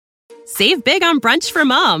Save big on brunch for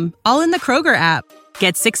mom, all in the Kroger app.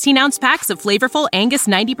 Get 16-ounce packs of flavorful Angus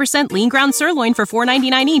 90% lean ground sirloin for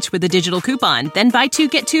 $4.99 each with a digital coupon. Then buy 2,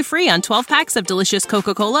 get 2 free on 12 packs of delicious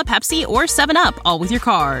Coca-Cola, Pepsi, or 7-Up, all with your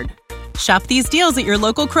card. Shop these deals at your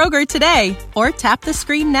local Kroger today, or tap the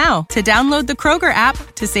screen now to download the Kroger app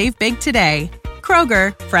to save big today.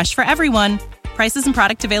 Kroger, fresh for everyone. Prices and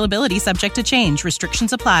product availability subject to change.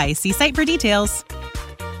 Restrictions apply. See site for details.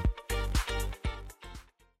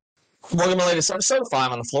 Welcome to the latest episode of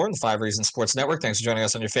 5 on the Floor in the 5 Reasons Sports Network. Thanks for joining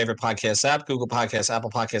us on your favorite podcast app, Google Podcasts, Apple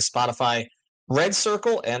Podcasts, Spotify, Red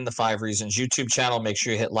Circle, and the 5 Reasons YouTube channel. Make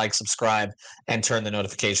sure you hit like, subscribe, and turn the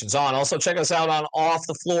notifications on. Also, check us out on Off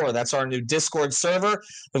the Floor. That's our new Discord server.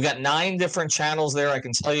 We've got 9 different channels there. I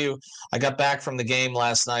can tell you, I got back from the game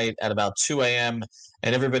last night at about 2 a.m.,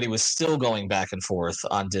 and everybody was still going back and forth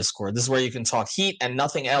on Discord. This is where you can talk Heat and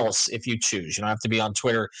nothing else if you choose. You don't have to be on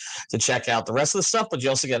Twitter to check out the rest of the stuff, but you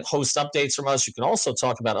also get host updates from us. You can also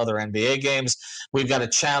talk about other NBA games. We've got a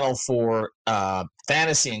channel for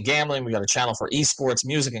fantasy and gambling. We've got a channel for esports,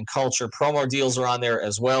 music, and culture. Promo deals are on there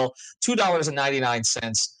as well.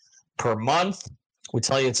 $2.99 per month. We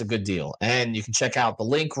tell you it's a good deal. And you can check out the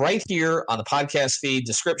link right here on the podcast feed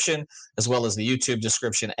description, as well as the YouTube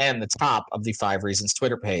description and the top of the 5 Reasons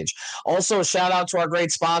Twitter page. Also, a shout out to our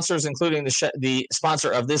great sponsors, including the sponsor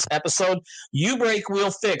of this episode, U Break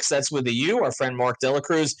Wheel Fix. That's with the U, our friend Mark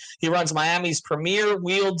Delacruz. He runs Miami's premier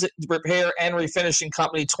wheel repair and refinishing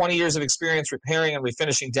company, 20 years of experience repairing and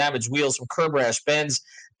refinishing damaged wheels from curb rash, bends,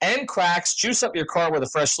 and cracks. Juice up your car with a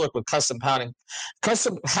fresh look with custom powder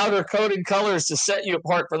coated colors to set you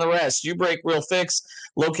apart from the rest. U Break Wheel Fix,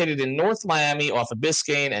 located in North Miami off of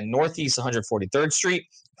Biscayne and Northeast 143rd Street.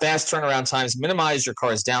 Fast turnaround times, minimize your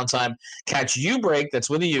car's downtime. Catch U Break, that's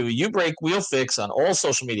with a U, U Break Wheel Fix on all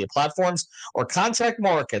social media platforms, or contact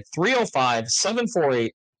Mark at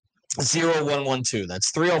 305-748-0112.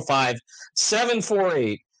 That's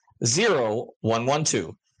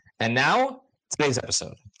 305-748-0112. And now, today's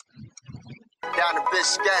episode. Down to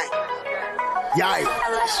Biscayne. Yikes.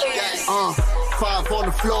 5 on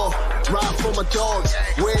the floor. Ride for my dogs.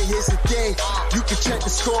 Where here's the thing. You can check the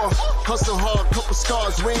score. Hustle hard, couple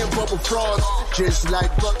scars, wearing bubble frogs. Just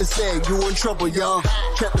like Butler said, you in trouble, y'all.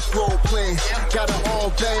 Kept the floor playing. Got it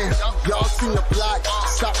all banned. Y'all seen the block.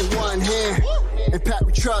 Stop with one hand. And Pat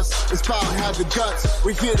we trust. Inspire, have the guts.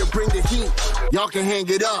 We're here to bring the heat. Y'all can hang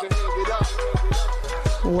it up.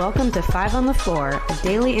 Welcome to 5 on the Floor, a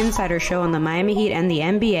daily insider show on the Miami Heat and the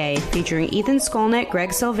NBA, featuring Ethan Skolnick,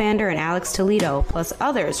 Greg Sylvander, and Alex Toledo, plus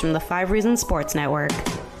others from the 5 Reasons Sports Network.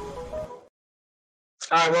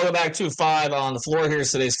 All right, welcome back to 5 on the Floor.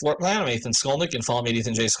 Here's today's floor plan. I'm Ethan Skolnick. You can follow me at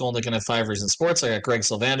Ethan J. Skolnick and at 5 Reasons Sports. I got Greg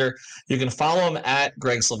Sylvander. You can follow him at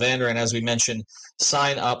Greg Sylvander, and as we mentioned,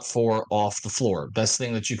 sign up for Off the Floor. Best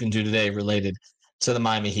thing that you can do today related to the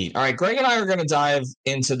Miami Heat. All right, Greg and I are going to dive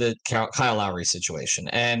into the Kyle Lowry situation,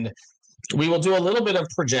 and we will do a little bit of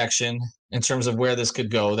projection in terms of where this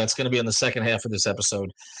could go. That's going to be in the second half of this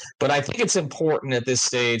episode. But I think it's important at this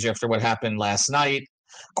stage, after what happened last night.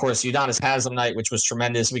 Of course, Udonis Haslem night, which was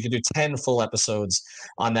tremendous. We could do 10 full episodes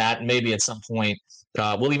on that, and maybe at some point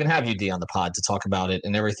we'll even have UD on the pod to talk about it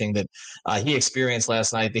and everything that he experienced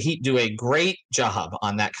last night. The Heat do a great job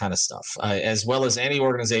on that kind of stuff, as well as any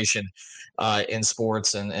organization in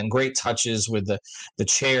sports, and great touches with the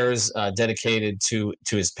chairs dedicated to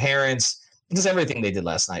his parents. Because everything they did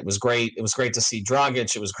last night was great. It was great to see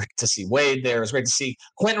Dragic. It was great to see Wade there. It was great to see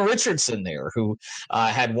Quentin Richardson there, who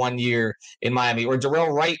had 1 year in Miami, or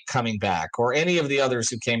Darrell Wright coming back, or any of the others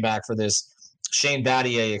who came back for this, Shane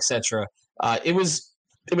Battier, etc. It was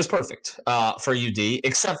perfect for UD,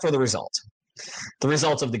 except for the result. The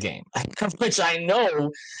result of the game, which I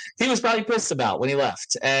know he was probably pissed about when he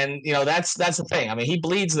left. And, that's the thing. I mean, he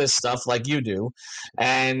bleeds this stuff like you do.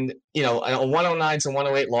 And, a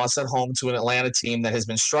 109-108 loss at home to an Atlanta team that has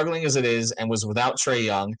been struggling as it is and was without Trae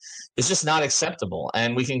Young is just not acceptable.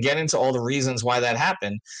 And we can get into all the reasons why that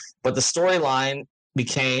happened. But the storyline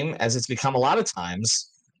became, as it's become a lot of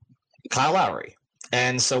times, Kyle Lowry.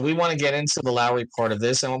 And so we want to get into the Lowry part of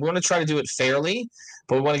this, and we want to try to do it fairly,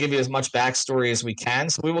 but we want to give you as much backstory as we can.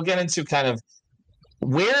 So we will get into kind of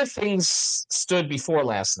where things stood before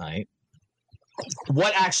last night,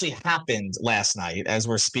 what actually happened last night as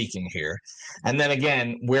we're speaking here, and then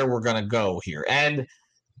again, where we're going to go here. And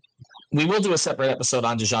we will do a separate episode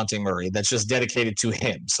on DeJounte Murray that's just dedicated to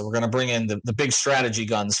him. So we're going to bring in the big strategy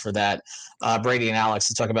guns for that, Brady and Alex,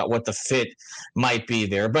 to talk about what the fit might be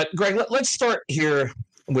there. But, Greg, let's start here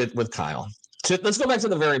with Kyle. Let's go back to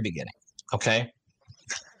the very beginning, okay?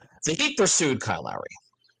 The Heat pursued Kyle Lowry.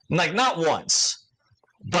 Like, not once,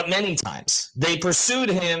 but many times. They pursued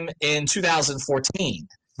him in 2014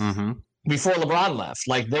 before LeBron left.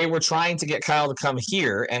 Like, they were trying to get Kyle to come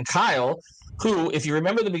here. And Kyle, who, if you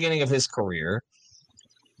remember the beginning of his career,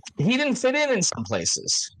 he didn't fit in some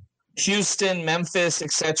places. Houston, Memphis,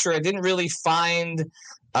 etc. Didn't really find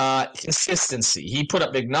consistency. He put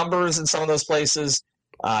up big numbers in some of those places.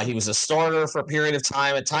 He was a starter for a period of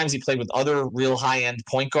time. At times, he played with other real high-end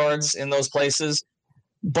point guards in those places.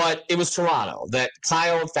 But it was Toronto that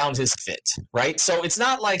Kyle found his fit, right? So it's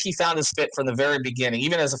not like he found his fit from the very beginning,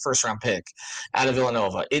 even as a first-round pick out of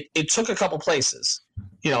Villanova. It took a couple places,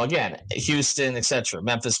 again, Houston, etc.,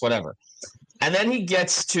 Memphis, whatever. And then he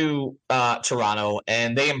gets to Toronto,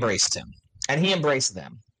 and they embraced him, and he embraced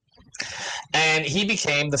them. And he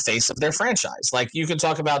became the face of their franchise. Like, you can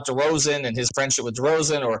talk about DeRozan and his friendship with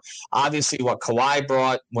DeRozan, or obviously what Kawhi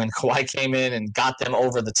brought when Kawhi came in and got them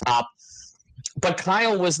over the top. But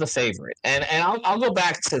Kyle was the favorite. And I'll go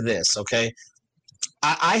back to this, okay?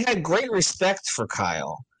 I had great respect for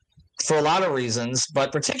Kyle for a lot of reasons,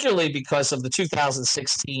 but particularly because of the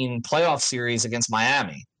 2016 playoff series against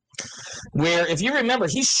Miami, where, if you remember,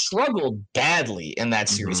 he struggled badly in that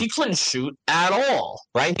series. He couldn't shoot at all,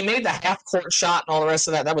 right? He made the half-court shot and all the rest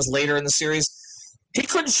of that. That was later in the series. He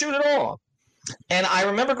couldn't shoot at all. And I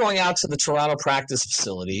remember going out to the Toronto practice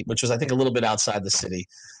facility, which was, I think, a little bit outside the city,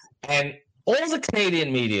 and all the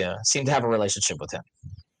Canadian media seemed to have a relationship with him.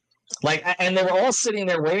 And they were all sitting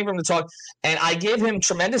there waiting for him to talk, and I gave him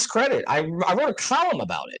tremendous credit. I wrote a column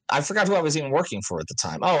about it. I forgot who I was even working for at the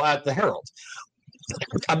time. At the Herald,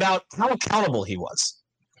 about how accountable he was.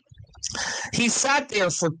 He sat there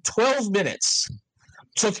for 12 minutes,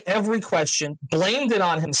 took every question, blamed it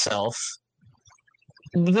on himself,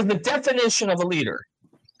 the definition of a leader,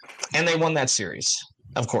 and they won that series.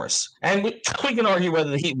 Of course. And we can argue whether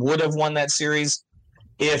the Heat would have won that series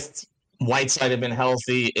if Whiteside had been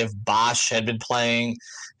healthy, if Bosh had been playing.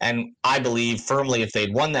 And I believe firmly if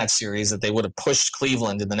they'd won that series that they would have pushed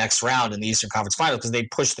Cleveland in the next round in the Eastern Conference Finals, because they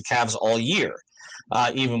pushed the Cavs all year,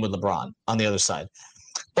 even with LeBron on the other side.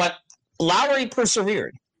 But Lowry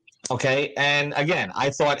persevered, okay? And again, I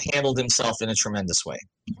thought handled himself in a tremendous way.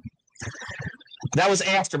 That was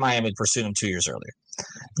after Miami had pursued him 2 years earlier.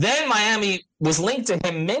 Then Miami was linked to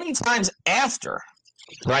him many times after,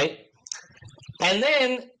 right? And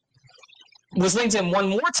then was linked to him one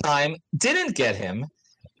more time, didn't get him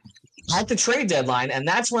at the trade deadline, and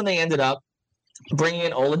that's when they ended up bringing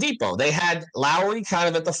in Oladipo. They had Lowry kind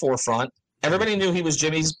of at the forefront. Everybody knew he was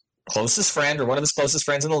Jimmy's closest friend, or one of his closest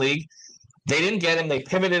friends in the league. They didn't get him. They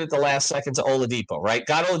pivoted at the last second to Oladipo, right?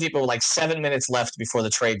 Got Oladipo with like 7 minutes left before the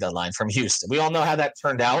trade deadline from Houston. We all know how that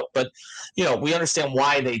turned out, but, we understand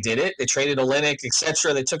why they did it. They traded Olynyk,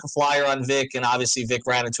 etc. They took a flyer on Vic, and obviously Vic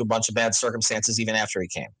ran into a bunch of bad circumstances even after he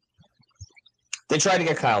came. They tried to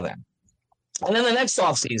get Kyle then. And then the next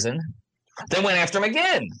offseason, they went after him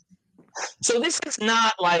again. So this is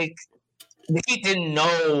not like the Heat didn't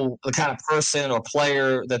know the kind of person or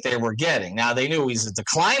player that they were getting. Now, they knew he's a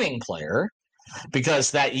declining player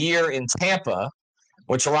because that year in Tampa,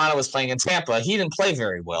 when Toronto was playing in Tampa, he didn't play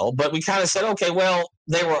very well. But we kind of said, okay, well,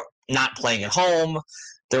 they were not playing at home.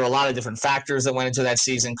 There were a lot of different factors that went into that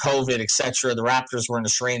season, COVID, etc. The Raptors were in a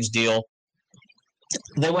strange deal.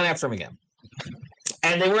 They went after him again.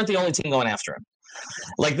 And they weren't the only team going after him.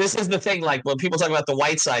 Like, this is the thing, like, when people talk about the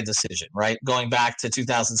Whiteside decision, right, going back to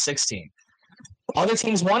 2016. Other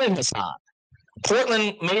teams wanted Hassan.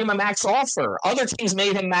 Portland made him a max offer. Other teams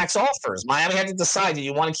made him max offers. Miami had to decide, do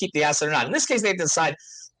you want to keep the asset or not? In this case, they had to decide,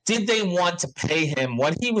 did they want to pay him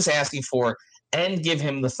what he was asking for and give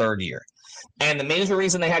him the third year? And the major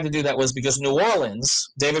reason they had to do that was because New Orleans,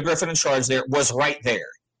 David Griffin in charge there, was right there.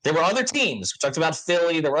 There were other teams. We talked about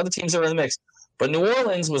Philly. There were other teams that were in the mix. But New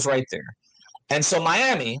Orleans was right there. And so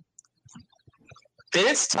Miami bit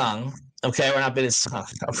its tongue. Okay, or not bit its tongue.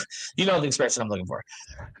 You know the expression I'm looking for.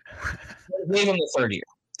 They gave him the third year.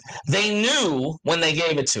 They knew when they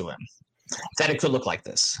gave it to him that it could look like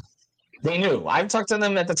this. They knew. I talked to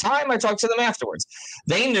them at the time. I talked to them afterwards.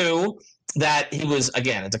 They knew that he was,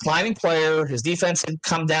 again, a declining player. His defense had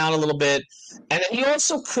come down a little bit. And he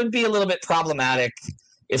also could be a little bit problematic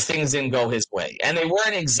if things didn't go his way. And they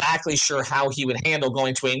weren't exactly sure how he would handle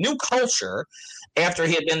going to a new culture after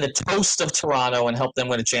he had been the toast of Toronto and helped them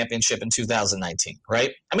win a championship in 2019,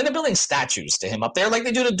 right? I mean, they're building statues to him up there like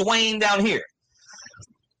they do to Dwayne down here.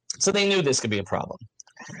 So they knew this could be a problem.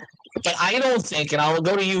 But I don't think, and I'll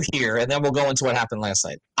go to you here, and then we'll go into what happened last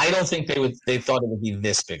night. I don't think they thought it would be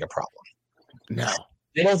this big a problem. No.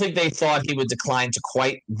 I don't think they thought he would decline to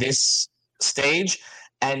quite this stage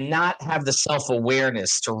and not have the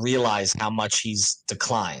self-awareness to realize how much he's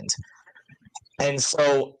declined. And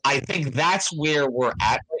so I think that's where we're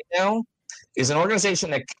at right now, is an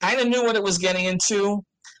organization that kind of knew what it was getting into,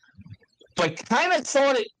 but kind of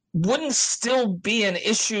thought it wouldn't still be an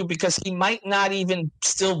issue because he might not even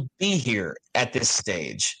still be here at this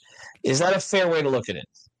stage. Is that a fair way to look at it?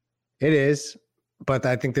 It is, but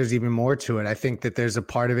I think there's even more to it. I think that there's a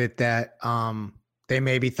part of it that they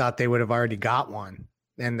maybe thought they would have already got one,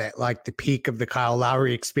 and that like the peak of the Kyle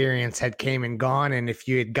Lowry experience had came and gone. And if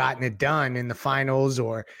you had gotten it done in the finals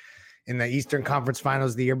or in the Eastern Conference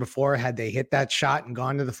Finals the year before, had they hit that shot and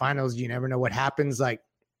gone to the finals, you never know what happens. Like,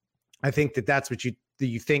 I think that that's what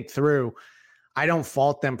you think through. I don't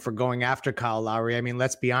fault them for going after Kyle Lowry. I mean,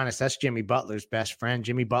 let's be honest, that's Jimmy Butler's best friend.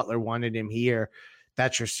 Jimmy Butler wanted him here.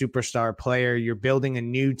 That's your superstar player. You're building a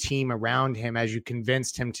new team around him as you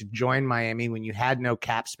convinced him to join Miami when you had no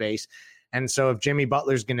cap space. And so if Jimmy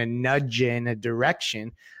Butler's going to nudge you in a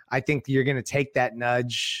direction, I think you're going to take that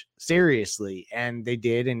nudge seriously. And they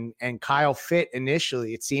did. And Kyle fit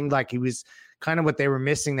initially. It seemed like he was kind of what they were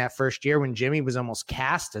missing that first year when Jimmy was almost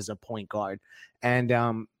cast as a point guard.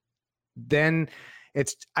 And then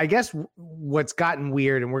it's, I guess, what's gotten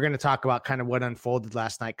weird, and we're going to talk about kind of what unfolded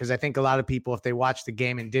last night, because I think a lot of people, if they watched the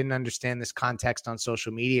game and didn't understand this context on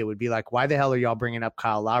social media, would be like, why the hell are y'all bringing up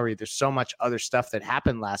Kyle Lowry? There's so much other stuff that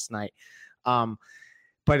happened last night.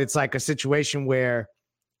 But it's like a situation where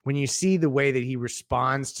when you see the way that he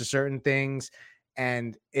responds to certain things,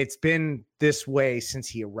 and it's been this way since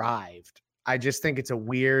he arrived, I just think it's a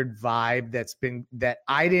weird vibe that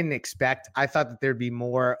I didn't expect. I thought that there'd be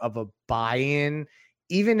more of a buy-in,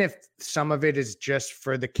 even if some of it is just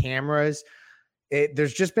for the cameras.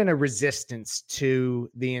 There's just been a resistance to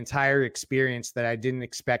the entire experience that I didn't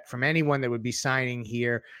expect from anyone that would be signing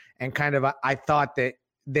here. And kind of, I thought that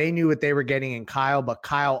they knew what they were getting in Kyle, but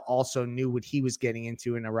Kyle also knew what he was getting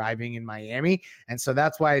into in arriving in Miami. And so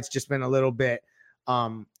that's why it's just been a little bit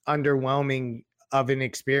underwhelming of an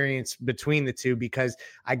experience between the two, because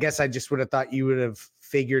I guess I just would have thought you would have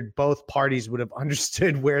figured both parties would have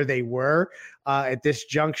understood where they were at this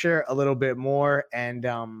juncture a little bit more. And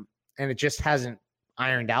it just hasn't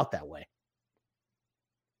ironed out that way.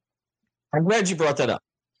 I'm glad you brought that up,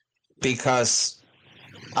 because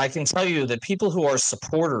I can tell you that people who are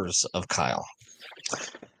supporters of Kyle,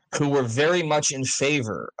 who were very much in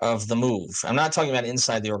favor of the move, I'm not talking about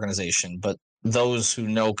inside the organization, but those who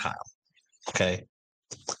know Kyle, okay,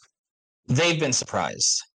 they've been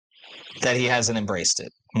surprised that he hasn't embraced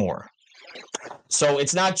it more. So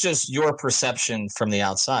it's not just your perception from the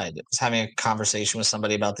outside. I was having a conversation with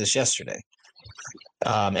somebody about this yesterday,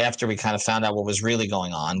 after we kind of found out what was really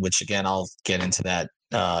going on, which again, I'll get into that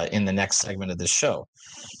in the next segment of this show.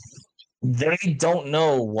 They don't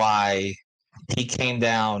know why he came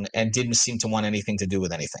down and didn't seem to want anything to do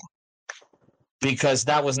with anything, because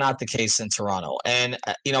that was not the case in Toronto. And,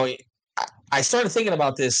 I started thinking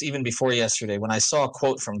about this even before yesterday when I saw a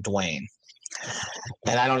quote from Dwayne.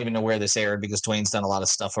 And I don't even know where this aired, because Dwayne's done a lot of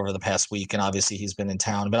stuff over the past week, and obviously he's been in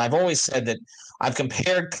town. But I've always said that I've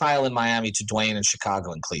compared Kyle in Miami to Dwayne in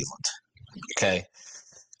Chicago and Cleveland. Okay.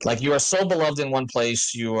 Like, you are so beloved in one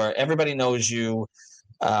place. Everybody knows you.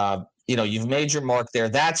 You've made your mark there.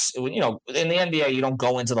 That's, in the NBA, you don't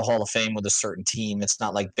go into the Hall of Fame with a certain team. It's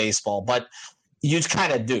not like baseball, but you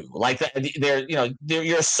kind of do. Like,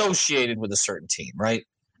 you're associated with a certain team, right?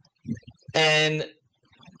 And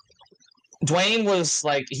Dwayne was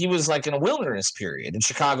like in a wilderness period in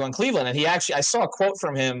Chicago and Cleveland. And I saw a quote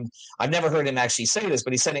from him. I've never heard him actually say this,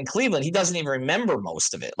 but he said in Cleveland, he doesn't even remember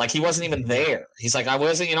most of it. Like, he wasn't even there. He's like, I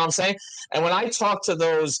wasn't, you know what I'm saying? And when I talk to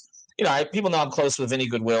those, people know I'm close with Vinny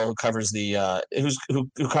Goodwill, who covers the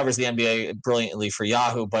who covers the NBA brilliantly for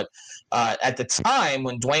Yahoo. But at the time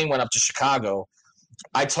when Dwayne went up to Chicago,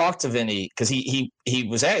 I talked to Vinny because he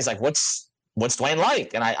was there. He's like, what's Dwayne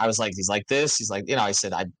like? And I was like, he's like this. He's like, I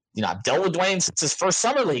said, I've dealt with Dwayne since his first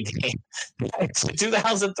summer league game,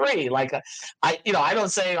 2003. Like, I don't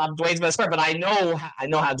say I'm Dwayne's best friend, but I know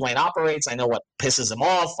how Dwayne operates. I know what pisses him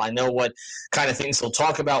off. I know what kind of things he'll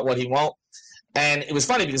talk about, what he won't. And it was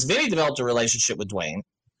funny because Vinny developed a relationship with Dwayne,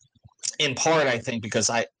 in part, I think, because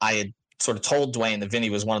I had sort of told Dwayne that Vinny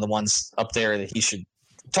was one of the ones up there that he should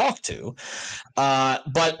talk to.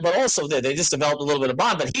 But also they just developed a little bit of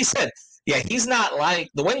bond. But he said, yeah, he's not like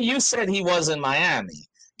the way you said he was in Miami.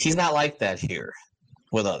 He's not like that here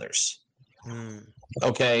with others.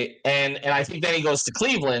 Okay. And I think then he goes to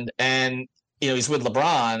Cleveland and, he's with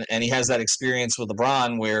LeBron, and he has that experience with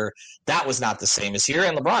LeBron where that was not the same as here.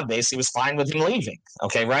 And LeBron basically was fine with him leaving.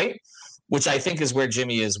 Okay. Right. Which I think is where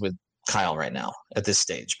Jimmy is with Kyle right now at this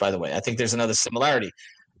stage, by the way. I think there's another similarity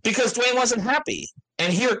because Dwayne wasn't happy.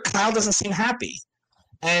 And here Kyle doesn't seem happy.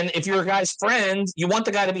 And if you're a guy's friend, you want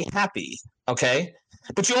the guy to be happy, okay?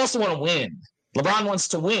 But you also want to win. LeBron wants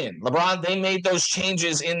to win. They made those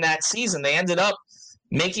changes in that season. They ended up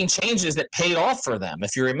making changes that paid off for them.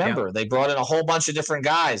 If you remember, They brought in a whole bunch of different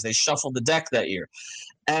guys. They shuffled the deck that year.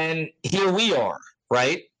 And here we are,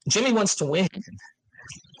 right? Jimmy wants to win.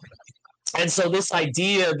 And so this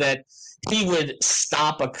idea that he would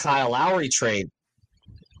stop a Kyle Lowry trade,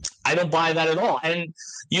 I don't buy that at all. And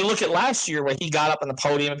you look at last year where he got up on the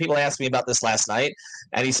podium, and people asked me about this last night,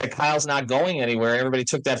 and he said Kyle's not going anywhere. Everybody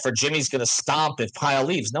took that for Jimmy's going to stomp if Kyle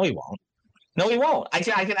leaves. No, he won't. No, he won't. I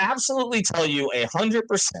can absolutely tell you 100%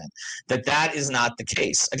 that is not the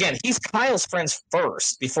case. Again, he's Kyle's friend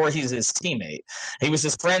first before he's his teammate. He was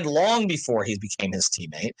his friend long before he became his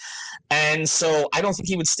teammate. And so I don't think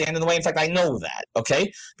he would stand in the way. In fact, I know that,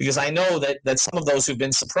 okay? Because I know that some of those who've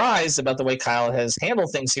been surprised about the way Kyle has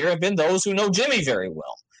handled things here have been those who know Jimmy very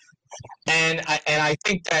well. And I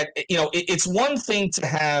think that, it's one thing to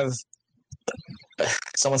have –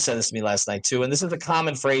 someone said this to me last night too, and this is a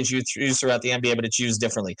common phrase used throughout the NBA, but it's used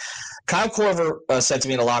differently. Kyle Korver said to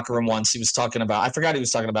me in a locker room once, he was talking about, I forgot what he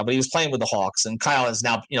was talking about, but he was playing with the Hawks, and Kyle has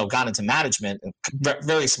now gone into management,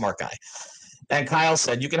 very smart guy. And Kyle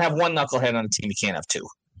said, you can have one knucklehead on a team, you can't have two.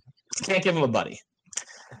 You can't give him a buddy.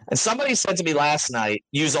 And somebody said to me last night,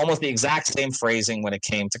 used almost the exact same phrasing when it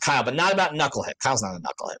came to Kyle, but not about knucklehead. Kyle's not a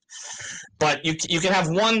knucklehead. But you can have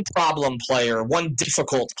one problem player, one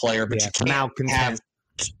difficult player, but you can't have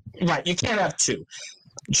you can't have two.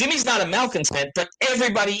 Jimmy's not a malcontent, but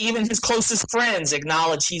everybody, even his closest friends,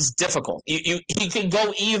 acknowledge he's difficult. He can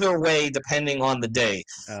go either way depending on the day,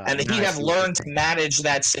 and he'd have learned to manage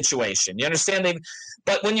that situation. You understand?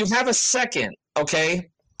 But when you have a second, okay,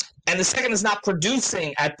 and the second is not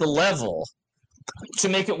producing at the level to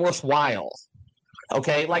make it worthwhile,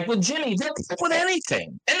 okay? Like with Jimmy, they'll put with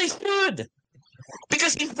anything, and they should,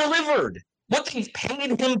 because he's delivered. What they've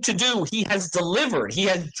paid him to do, he has delivered. He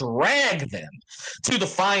has dragged them to the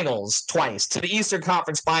finals twice, to the Eastern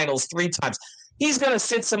Conference Finals 3 times. He's going to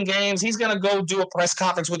sit some games. He's going to go do a press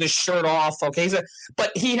conference with his shirt off, okay?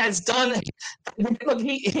 But he has done – look,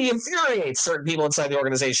 he infuriates certain people inside the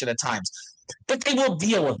organization at times. But they will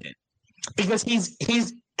deal with it because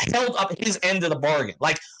he's held up his end of the bargain.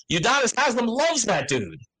 Like, Udonis Haslem loves that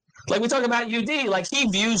dude. Like we talk about UD, like he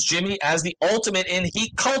views Jimmy as the ultimate in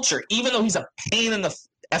Heat culture, even though he's a pain in the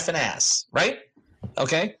effing ass, right?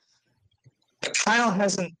 Okay? But Kyle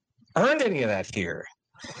hasn't earned any of that here.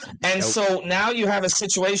 And so now you have a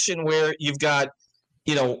situation where you've got,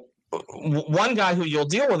 one guy who you'll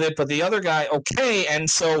deal with it, but the other guy, okay. And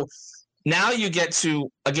so now you get to,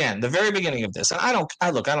 again, the very beginning of this. And I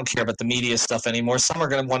don't care about the media stuff anymore. Some are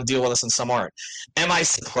going to want to deal with us and some aren't. Am I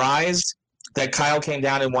surprised that Kyle came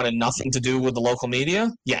down and wanted nothing to do with the local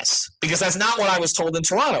media? Yes, because that's not what I was told in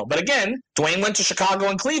Toronto. But again, Dwayne went to Chicago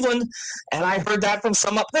and Cleveland, and I heard that from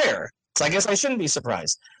some up there. So I guess I shouldn't be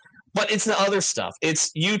surprised. But it's the other stuff.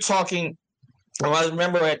 It's you talking – I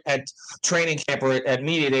remember at training camp or at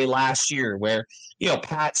media day last year where,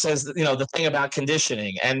 Pat says, the thing about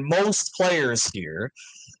conditioning. And most players here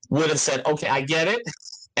would have said, okay, I get it.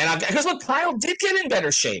 And because look, Kyle did get in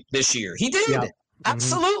better shape this year. He did. Yeah.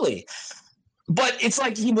 Absolutely. But it's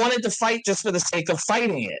like he wanted to fight just for the sake of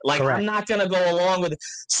fighting it. Like, correct. I'm not going to go along with it.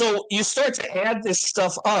 So you start to add this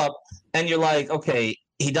stuff up, and you're like, okay,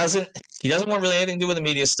 he doesn't want really anything to do with the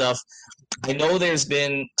media stuff. I know there's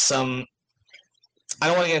been some – I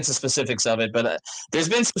don't want to get into specifics of it, but there's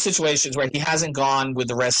been some situations where he hasn't gone with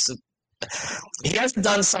the rest – he has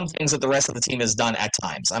done some things that the rest of the team has done at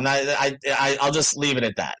times. I'll just leave it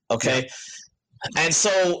at that, okay? Yeah. And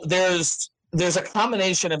so there's a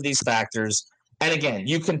combination of these factors. And again,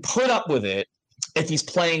 you can put up with it if he's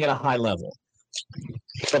playing at a high level.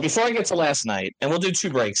 But before I get to last night, and we'll do 2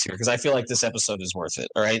 breaks here because I feel like this episode is worth it,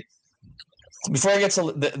 all right? Before I get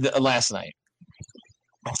to the last night,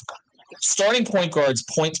 starting point guards,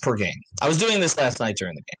 points per game. I was doing this last night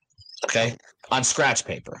during the game, okay, on scratch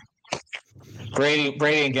paper.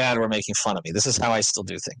 Brady and Gad were making fun of me. This is how I still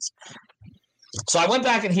do things. So I went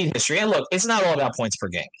back in Heat history, and look, it's not all about points per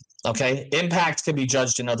game. Okay, impact can be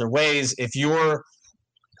judged in other ways. If you're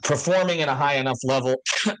performing at a high enough level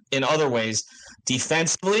in other ways,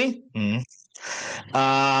 defensively,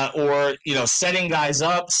 or setting guys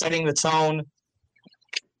up, setting the tone,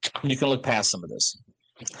 you can look past some of this.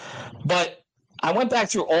 But I went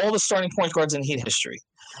back through all the starting point guards in Heat history.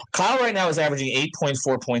 Kyle right now is averaging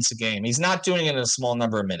 8.4 points a game. He's not doing it in a small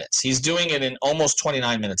number of minutes. He's doing it in almost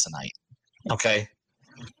 29 minutes a night. Okay,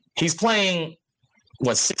 he's playing.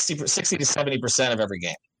 60 to 70% of every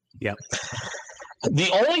game. Yep.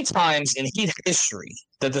 The only times in Heat history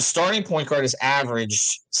that the starting point guard has averaged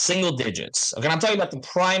single digits, okay, I'm talking about the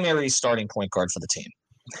primary starting point guard for the team.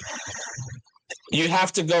 You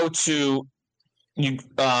have to go to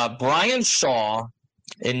Brian Shaw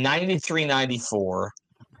in 93-94,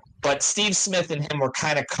 but Steve Smith and him were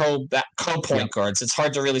kind of co-point guards. It's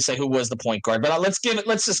hard to really say who was the point guard, but let's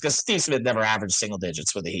just because Steve Smith never averaged single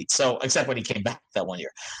digits with the Heat, so except when he came back that one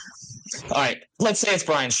year. All right, let's say it's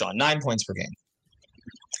Brian Shaw, 9 points per game.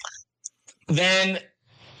 Then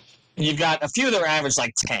you've got a few that are average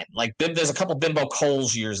like 10. Like there's a couple Bimbo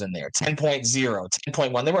Coles years in there, 10.0,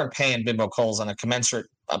 10.1. They weren't paying Bimbo Coles on a commensurate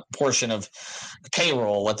portion of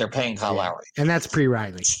payroll what they're paying Kyle Lowry. And that's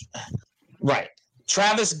pre-Riley. Right.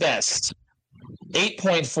 Travis Best,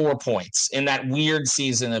 8.4 points in that weird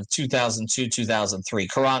season of 2002-2003,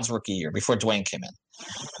 Karan's rookie year before Dwayne came in.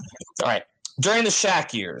 All right. During the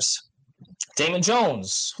Shaq years, Damon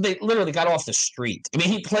Jones, they literally got off the street. I mean,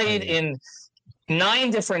 he played in 9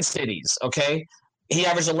 different cities, okay? He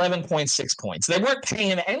averaged 11.6 points. They weren't paying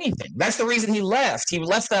him anything. That's the reason he left. He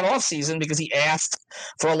left that offseason because he asked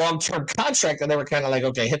for a long-term contract, and they were kind of like,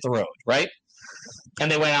 okay, hit the road, right?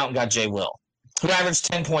 And they went out and got Jay Will, who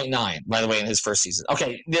averaged 10.9, by the way, in his first season.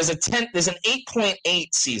 Okay, there's an 8.8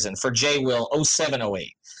 season for Jay Will, 07-08.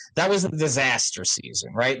 That was a disaster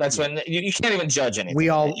season, right? That's when you can't even judge anything. We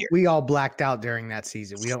all blacked out during that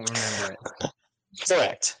season. We don't remember it.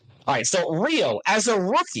 Correct. All right, so Rio, as a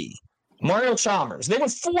rookie, Mario Chalmers, they were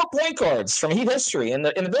 4 point guards from Heat history in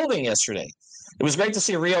the building yesterday. It was great to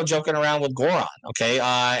see Rio joking around with Goran, okay?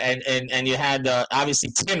 And you had, obviously,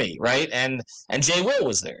 Timmy, right? And Jay Will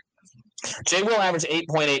was there. Jay Will averaged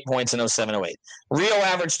 8.8 points in 07-08. Rio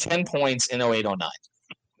averaged 10 points in 08-09.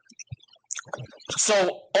 So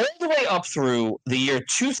all the way up through the year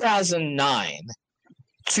 2009,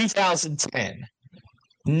 2010,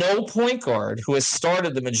 no point guard who has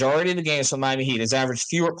started the majority of the games for Miami Heat has averaged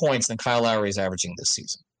fewer points than Kyle Lowry is averaging this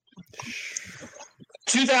season.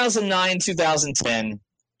 2009, 2010,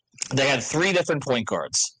 they had 3 different point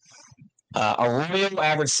guards. Rio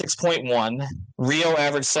averaged 6.1, Rio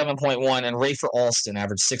averaged 7.1, and Rafer Alston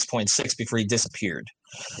averaged 6.6 before he disappeared.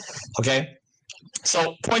 Okay?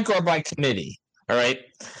 So point guard by committee, all right?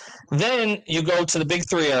 Then you go to the Big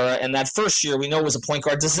 3 era, and that first year we know was a point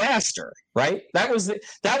guard disaster, right? That was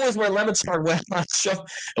where Le Batard went on the show.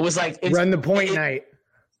 It was like run the point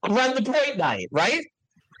night, right?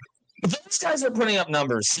 Those guys are putting up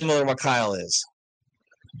numbers similar to what Kyle is.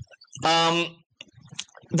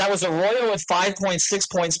 That was Arroyo at 5.6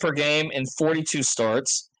 points per game in 42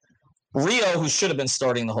 starts. Rio, who should have been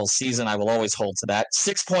starting the whole season, I will always hold to that,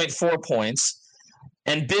 6.4 points.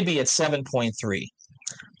 And Bibby at 7.3.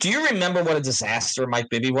 Do you remember what a disaster Mike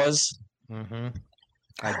Bibby was? Mm-hmm.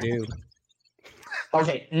 I do.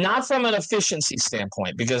 Okay, not from an efficiency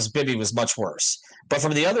standpoint, because Bibby was much worse. But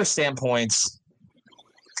from the other standpoints,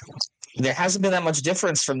 there hasn't been that much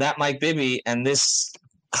difference from that Mike Bibby and this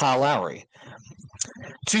Kyle Lowry.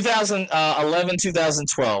 2011,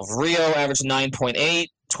 2012, Rio averaged 9.8,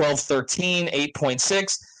 12-13,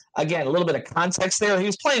 8.6. Again, a little bit of context there. He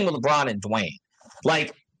was playing with LeBron and Dwayne.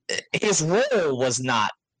 Like, his role was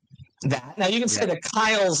not that. Now, you can say that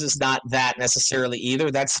Kyle's is not that necessarily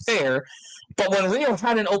either. That's fair. But when Rio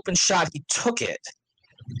had an open shot, he took it.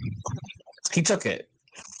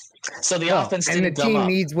 So the offense didn't and the team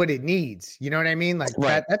needs what it needs. You know what I mean? Like,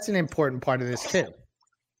 that's an important part of this, too.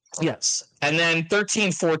 Yes. And then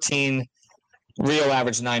 13-14, Rio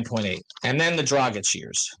averaged 9.8. And then the Dragic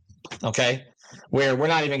years, okay, where we're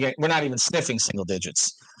not even sniffing single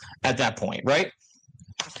digits at that point, right?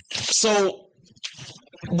 So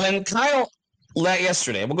when Kyle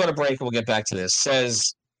yesterday, we'll go to break and we'll get back to this,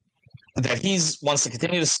 says that he wants to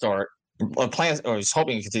continue to start, or he's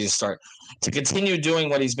hoping to continue to start, to continue doing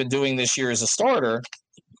what he's been doing this year as a starter.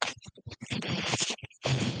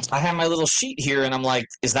 I have my little sheet here, and I'm like,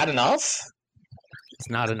 is that enough? It's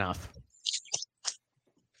not enough.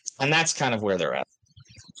 And that's kind of where they're at.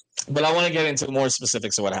 But I want to get into more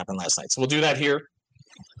specifics of what happened last night. So we'll do that here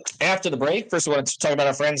after the break. First, we want to talk about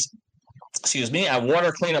our friends, at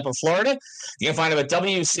Water Cleanup of Florida. You can find them at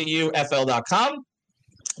WCUFL.com.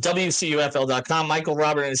 WCUFL.com. Michael,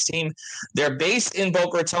 Robert, and his team, they're based in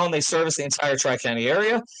Boca Raton. They service the entire Tri-County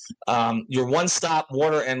area. Your one-stop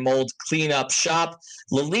water and mold cleanup shop.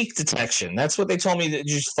 Leak detection. That's what they told me that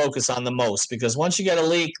you should focus on the most, because once you get a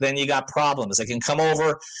leak, then you got problems. They can come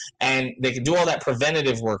over and they can do all that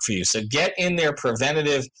preventative work for you. So get in their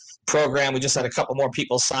preventative program. We just had a couple more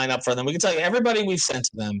people sign up for them. We can tell you everybody we've sent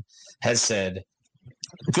to them has said,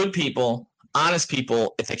 good people, honest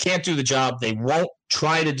people. If they can't do the job, they won't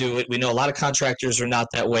try to do it. We know a lot of contractors are not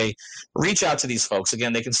that way. Reach out to these folks.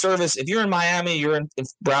 Again, they can service. If you're in Miami, you're in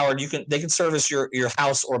Broward, they can service your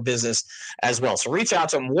house or business as well. So reach out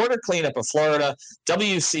to them. Water Cleanup of Florida,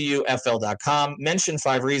 WCUFL.com. Mention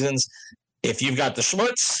 5 Reasons. If you've got the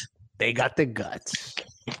schmutz, they got the guts.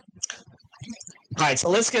 All right, so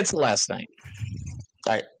let's get to last night.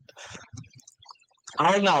 All right.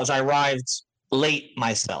 I'll acknowledge I arrived late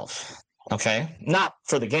myself. Okay, not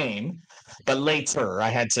for the game, but later. I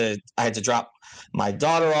had to drop my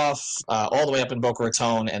daughter off all the way up in Boca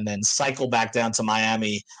Raton, and then cycle back down to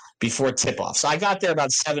Miami before tip-off. So I got there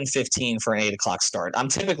about 7:15 for an 8:00 start. I'm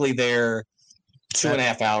typically there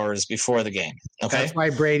 2.5 hours before the game. Okay, that's why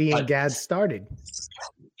Brady and Gad started.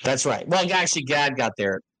 That's right. Well, actually, Gad got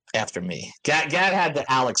there after me. Gad had the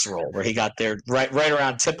Alex role where he got there right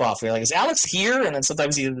around tip-off. You're like, is Alex here? And then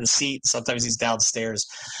sometimes he's in the seat, sometimes he's downstairs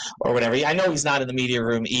or whatever. I know he's not in the media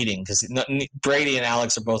room eating because Brady and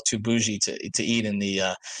Alex are both too bougie to eat in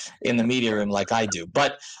the media room like I do.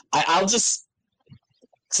 But I'll just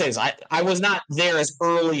say this. I was not there as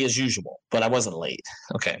early as usual, but I wasn't late.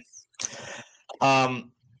 Okay. I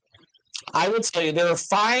will tell you there are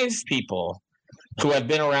 5 people who have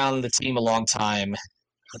been around the team a long time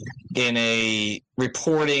in a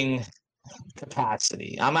reporting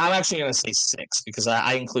capacity. I'm actually going to say 6 because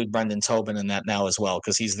I include Brendan Tobin in that now as well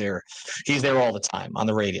because he's there all the time on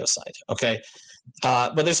the radio side. Okay.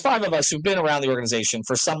 But there's 5 of us who've been around the organization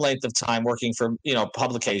for some length of time working for,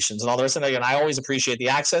 publications and all the rest. And again, I always appreciate the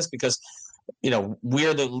access because,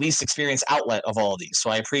 we're the least experienced outlet of all of these. So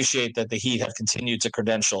I appreciate that the Heat have continued to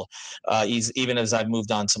credential even as I've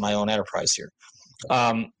moved on to my own enterprise here.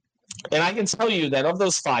 And I can tell you that of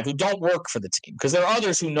those 5 who don't work for the team, because there are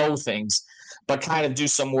others who know things but kind of do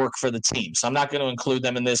some work for the team. So I'm not going to include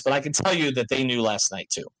them in this, but I can tell you that they knew last night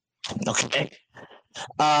too. Okay.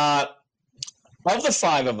 Of the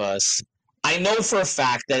 5 of us, I know for a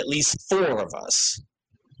fact that at least 4 of us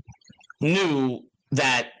knew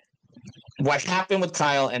that what happened with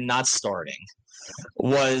Kyle and not starting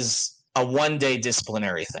was a one-day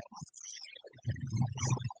disciplinary thing.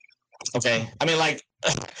 Okay. I mean, like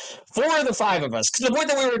 4 of the 5 of us, to the point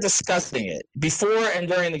that we were discussing it before and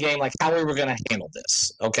during the game, like how we were going to handle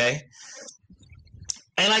this. Okay.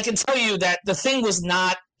 And I can tell you that the thing was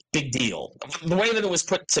not big deal. The way that it was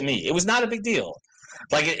put to me, it was not a big deal.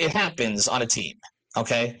 Like it happens on a team.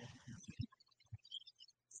 Okay.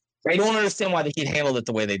 I don't understand why the Heat handled it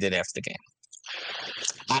the way they did after the game.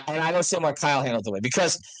 And I don't understand why Kyle handled it the way,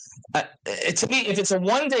 because to me, if it's a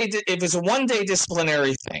one-day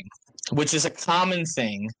disciplinary thing, which is a common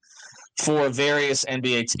thing for various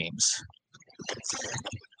NBA teams,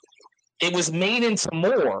 it was made into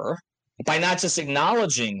more by not just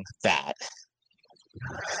acknowledging that.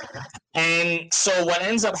 And so what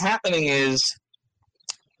ends up happening is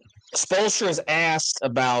Spoelstra is asked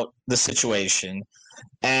about the situation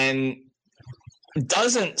and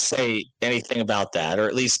doesn't say anything about that, or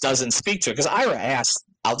at least doesn't speak to it. Because Ira asked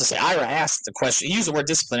the question. He used the word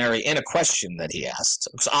disciplinary in a question that he asked.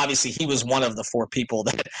 So obviously he was one of the 4 people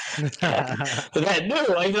that that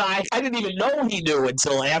knew. I didn't even know he knew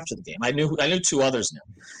until after the game. I knew 2 others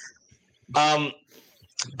knew.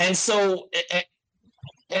 And so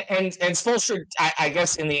and Spoelstra, I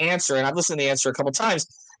guess in the answer, and I've listened to the answer a couple times,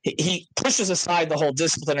 he pushes aside the whole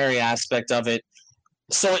disciplinary aspect of it.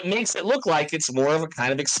 So it makes it look like it's more of a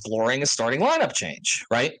kind of exploring a starting lineup change,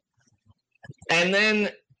 right? And then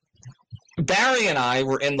Barry and I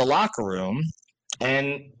were in the locker room,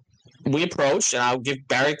 and we approached, and I'll give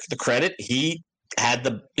Barry the credit. He had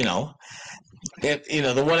the, the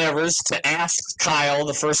whatevers to ask Kyle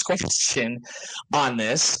the first question on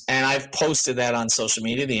this, and I've posted that on social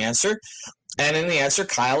media, the answer. And in the answer,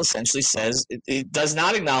 Kyle essentially says it does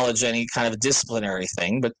not acknowledge any kind of a disciplinary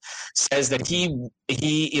thing, but says that he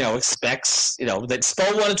expects, that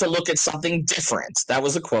Spo wanted to look at something different. That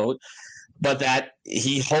was a quote, but that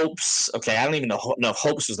he hopes, okay, I don't even know if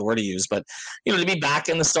hopes was the word he used, but, to be back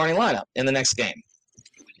in the starting lineup in the next game.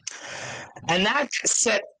 And that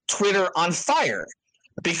set Twitter on fire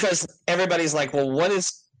because everybody's like, well, what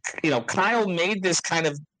is, Kyle made this kind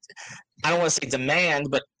of, I don't want to say demand,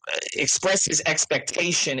 but expressed his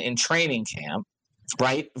expectation in training camp,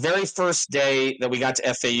 right? Very first day that we got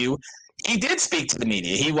to FAU, he did speak to the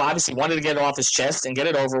media. He obviously wanted to get it off his chest and get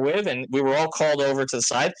it over with, and we were all called over to the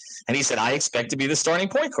side, and he said, I expect to be the starting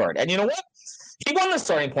point guard. And you know what? He won the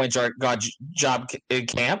starting point guard job in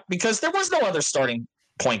camp because there was no other starting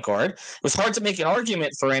point guard. It was hard to make an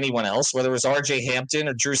argument for anyone else, whether it was R.J. Hampton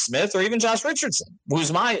or Drew Smith or even Josh Richardson,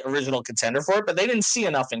 who's my original contender for it, but they didn't see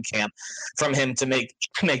enough in camp from him to make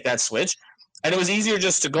that switch. And it was easier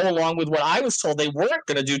just to go along with what I was told they weren't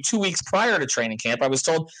going to do 2 weeks prior to training camp. I was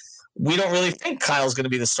told, we don't really think Kyle's going to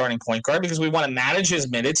be the starting point guard because we want to manage his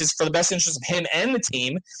minutes. It's for the best interest of him and the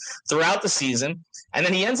team throughout the season. And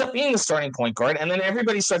then he ends up being the starting point guard. And then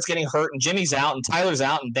everybody starts getting hurt, and Jimmy's out, and Tyler's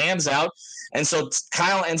out, and Bam's out. And so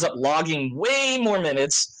Kyle ends up logging way more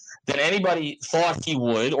minutes than anybody thought he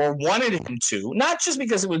would or wanted him to, not just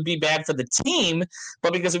because it would be bad for the team,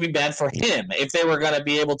 but because it would be bad for him if they were going to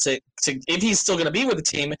be able to if he's still going to be with the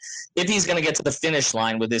team, if he's going to get to the finish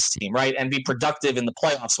line with this team, right, and be productive in the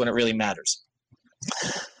playoffs when it really matters.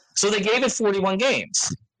 So they gave it 41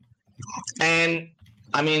 games. And,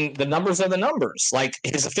 I mean, the numbers are the numbers. Like,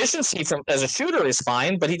 his efficiency as a shooter is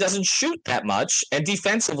fine, but he doesn't shoot that much. And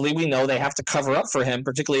defensively, we know they have to cover up for him,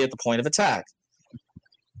 particularly at the point of attack.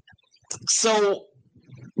 So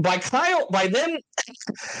by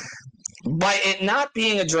it not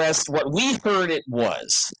being addressed what we heard it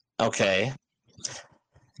was, okay,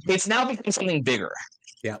 it's now become something bigger.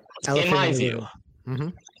 Yeah. In my view. Mm-hmm.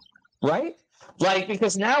 Right? Like,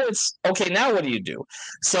 because now it's, okay, now what do you do?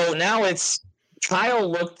 So now it's,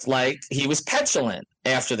 Kyle looked like he was petulant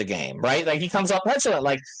after the game, right? Like, he comes up petulant,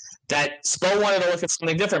 like, that Spo wanted to look at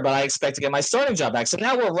something different, but I expect to get my starting job back. So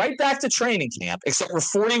now we're right back to training camp, except we're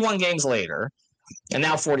 41 games later, and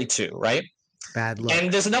now 42, right? Bad luck. And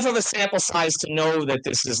there's enough of a sample size to know that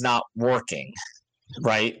this is not working,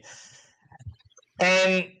 right?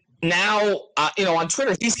 And now, on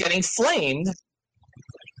Twitter, he's getting flamed.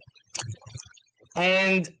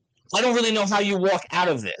 And I don't really know how you walk out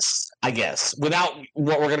of this, I guess, without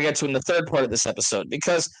what we're going to get to in the third part of this episode,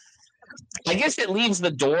 because I guess it leaves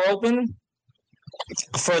the door open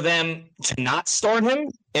for them to not start him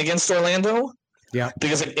against Orlando. Yeah.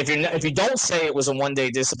 Because if you don't say it was a one-day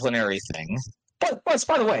disciplinary thing, but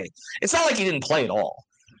by the way, it's not like he didn't play at all.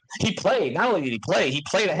 He played. Not only did he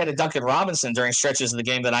played ahead of Duncan Robinson during stretches of the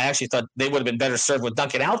game that I actually thought they would have been better served with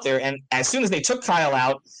Duncan out there. And as soon as they took Kyle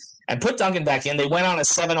out and put Duncan back in, they went on a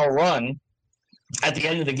 7-0 run at the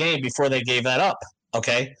end of the game before they gave that up.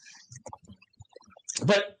 Okay.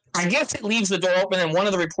 But I guess it leaves the door open, and one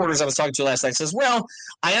of the reporters I was talking to last night says, well,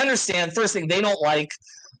 I understand, first thing, they don't like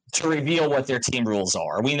to reveal what their team rules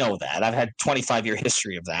are. We know that. I've had 25-year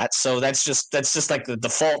history of that, so that's just like the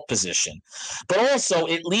default position. But also,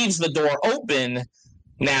 it leaves the door open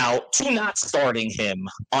now to not starting him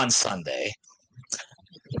on Sunday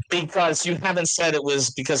because you haven't said it was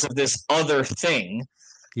because of this other thing.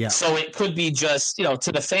 Yeah. So it could be just,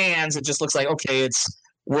 to the fans, it just looks like, okay,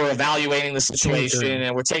 we're evaluating the situation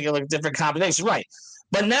and we're taking a different combination. Right.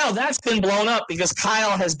 But now that's been blown up because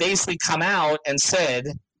Kyle has basically come out and said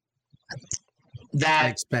that I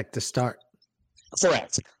expect to start.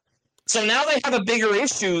 Correct. So now they have a bigger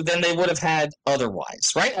issue than they would have had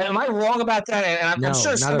otherwise, right? Am I wrong about that? And I'm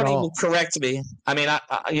sure somebody will correct me. I mean,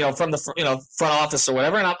 from the front office or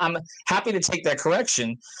whatever, and I'm happy to take that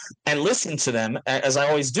correction and listen to them as I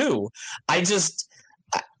always do.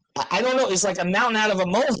 I don't know. It's like a mountain out of a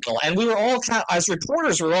molehill, and we were all as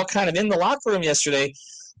reporters, we were all kind of in the locker room yesterday.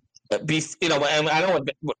 And I know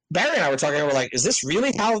what Barry and I were talking. We're like, is this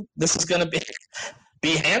really how this is going to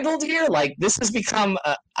be handled here? Like, this has become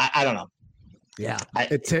I don't know. Yeah,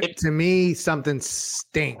 to me, something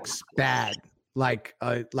stinks bad, like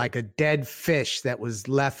a dead fish that was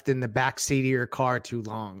left in the backseat of your car too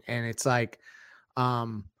long, and it's like a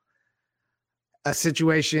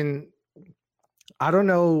situation. I don't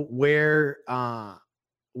know where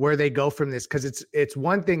they go from this, because it's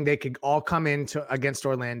one thing they could all come into against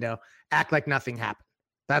Orlando, act like nothing happened.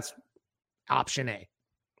 That's option A.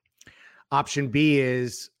 Option B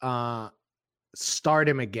is start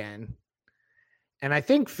him again. And I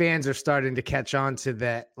think fans are starting to catch on to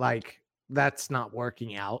that, like, that's not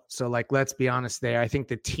working out. So, like, let's be honest there. I think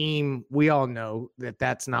the team, we all know that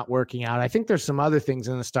that's not working out. I think there's some other things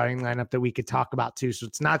in the starting lineup that we could talk about too. So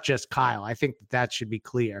it's not just Kyle. I think that should be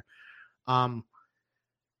clear. And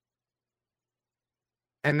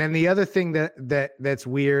then the other thing that's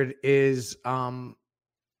weird is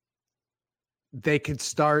they could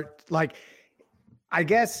start, like, I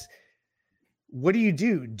guess, what do you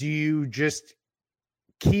do? Do you just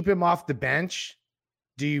keep him off the bench?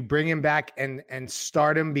 Do you bring him back and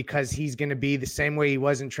start him because he's going to be the same way he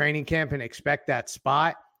was in training camp and expect that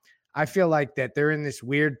spot? I feel like that they're in this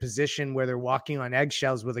weird position where they're walking on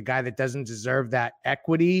eggshells with a guy that doesn't deserve that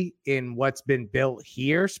equity in what's been built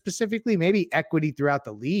here specifically, maybe equity throughout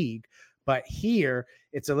the league, but here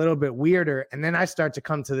it's a little bit weirder. And then I start to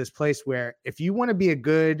come to this place where if you want to be a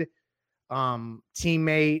good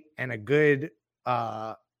teammate and a good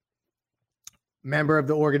member of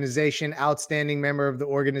the organization, outstanding member of the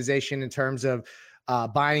organization in terms of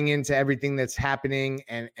buying into everything that's happening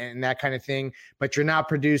and that kind of thing, but you're not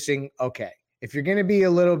producing. Okay, if you're going to be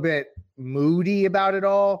a little bit moody about it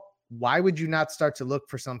all, why would you not start to look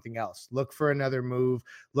for something else? Look for another move,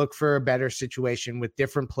 look for a better situation with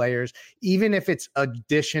different players, even if it's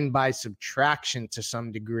addition by subtraction to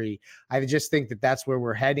some degree. I just think that that's where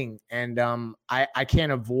we're heading. And I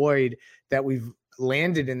can't avoid that we've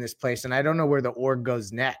landed in this place, and I don't know where the org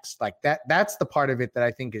goes next. Like that's the part of it that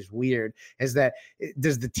I think is weird, is that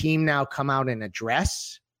does the team now come out and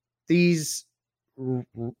address these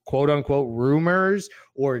quote unquote rumors,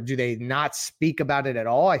 or do they not speak about it at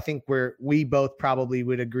all? I think we both probably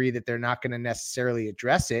would agree that they're not going to necessarily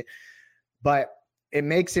address it, but it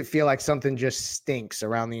makes it feel like something just stinks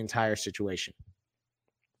around the entire situation.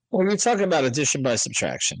 Well, you're talking about addition by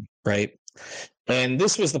subtraction, right? And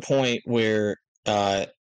this was the point where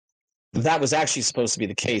that was actually supposed to be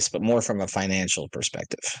the case, but more from a financial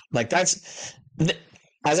perspective. Like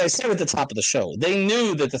as I said at the top of the show, they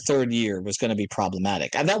knew that the third year was going to be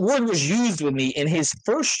problematic. And that word was used with me in his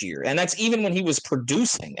first year. And that's even when he was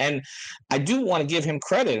producing. And I do want to give him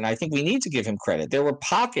credit. And I think we need to give him credit. There were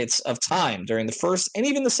pockets of time during the first and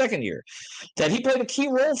even the second year that he played a key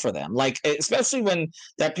role for them. Like, especially when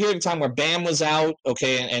that period of time where Bam was out.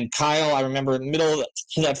 Okay. And Kyle, I remember in the middle of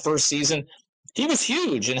that first season, he was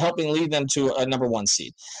huge in helping lead them to a number one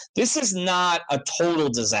seed. This is not a total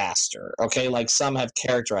disaster, okay, like some have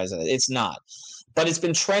characterized it. It's not. But it's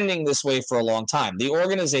been trending this way for a long time. The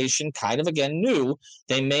organization kind of, again, knew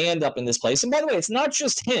they may end up in this place. And by the way, it's not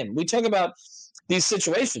just him. We talk about these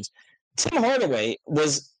situations. Tim Hardaway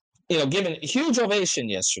was, given a huge ovation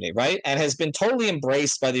yesterday, right, and has been totally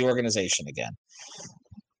embraced by the organization again.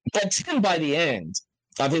 But Tim, by the end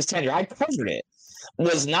of his tenure, I covered it,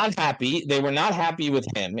 was not happy. They were not happy with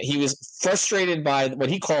him. He was frustrated by what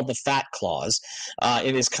he called the fat clause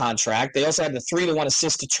in his contract. They also had the 3-to-1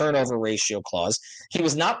 assist to turnover ratio clause. He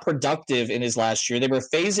was not productive in his last year. They were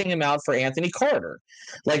phasing him out for Anthony Carter.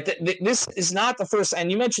 Like this is not the first.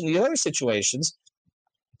 And you mentioned the other situations.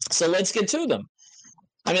 So let's get to them.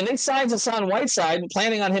 I mean, they signed Hassan Whiteside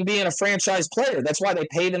planning on him being a franchise player. That's why they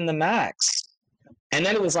paid him the max. And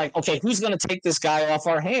then it was like, okay, who's going to take this guy off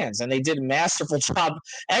our hands? And they did a masterful job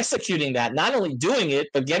executing that, not only doing it,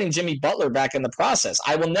 but getting Jimmy Butler back in the process.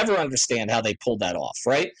 I will never understand how they pulled that off,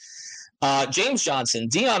 right? James Johnson,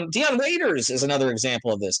 Dion Waiters is another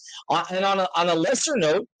example of this. And on a lesser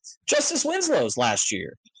note, Justice Winslow's last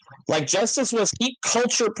year. Like, Justice was Heat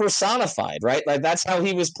culture personified, right? Like, that's how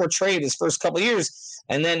he was portrayed his first couple of years.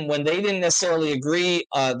 And then when they didn't necessarily agree,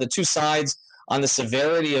 the two sides, on the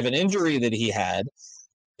severity of an injury that he had,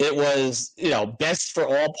 it was, best for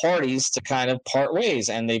all parties to kind of part ways,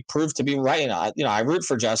 and they proved to be right. I root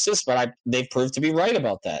for Justice, but they've proved to be right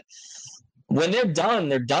about that. When they're done,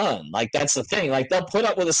 they're done. Like, that's the thing. Like, they'll put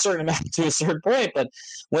up with a certain amount to a certain point, but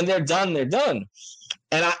when they're done, they're done.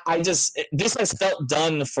 And this has felt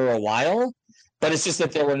done for a while, but it's just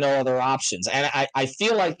that there were no other options. And I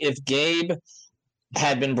feel like if Gabe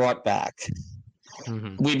had been brought back,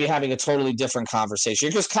 we'd be having a totally different conversation,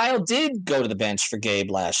 because Kyle did go to the bench for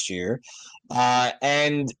Gabe last year.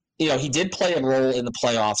 And he did play a role in the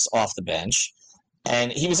playoffs off the bench,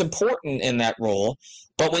 and he was important in that role.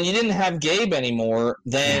 But when you didn't have Gabe anymore,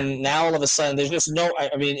 then now all of a sudden there's just no,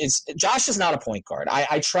 Josh is not a point guard.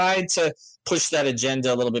 I tried to push that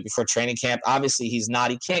agenda a little bit before training camp. Obviously he's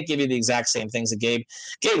not. He can't give you the exact same things that Gabe.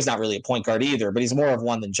 Gabe's not really a point guard either, but he's more of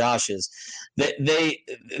one than Josh is.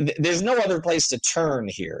 There's no other place to turn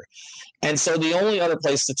here. And so the only other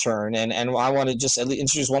place to turn, and I want to just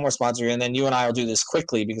introduce one more sponsor here, and then you and I will do this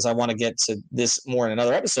quickly because I want to get to this more in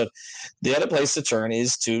another episode. The other place to turn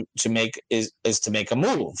is to make a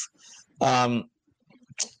move. But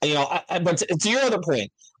to your other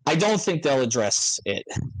point, I don't think they'll address it.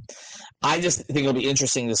 I just think it'll be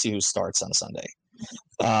interesting to see who starts on Sunday.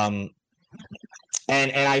 And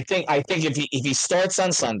I think if he starts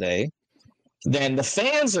on Sunday, then the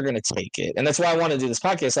fans are going to take it. And that's why I want to do this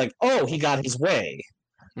podcast. Like, oh, he got his way.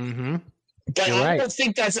 Mm-hmm. But I don't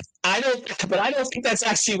think that's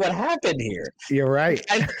actually what happened here. You're right.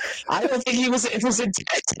 I don't think it was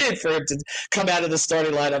intended for him to come out of the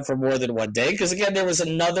starting lineup for more than one day. Because again, there was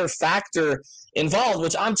another factor involved,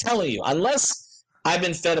 which I'm telling you, unless I've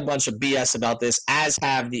been fed a bunch of BS about this, as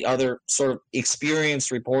have the other sort of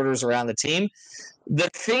experienced reporters around the team,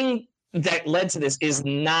 the thing that led to this is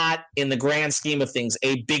not, in the grand scheme of things,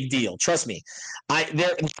 a big deal. Trust me. There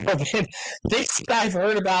have been things that I've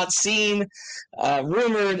heard about, seen,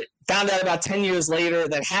 rumored, found out about 10 years later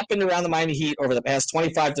that happened around the Miami Heat over the past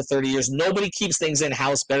 25 to 30 years. Nobody keeps things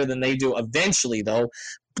in-house better than they do. Eventually, though,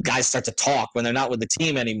 guys start to talk when they're not with the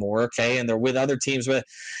team anymore, okay, and they're with other teams. And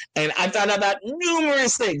I found out about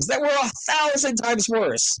numerous things that were 1,000 times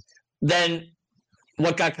worse than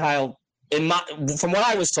what got Kyle, from what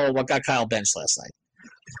I was told, what got Kyle benched last night.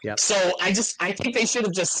 Yep. So I think they should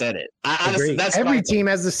have just said it. Honestly, that's every team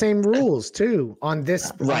has the same rules too on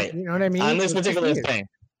this. Right. You know what I mean? On this particular thing.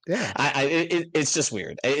 Yeah. It's just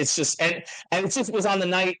weird. It's just, and it just was on the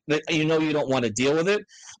night that you don't want to deal with it.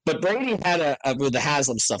 But Brady had with the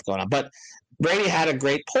Haslam stuff going on. But Brady had a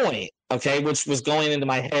great point, okay, which was going into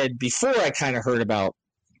my head before I kind of heard about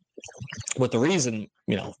what the reason,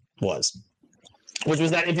 was. Which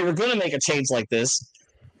was that if you were going to make a change like this,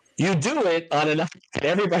 you do it on enough that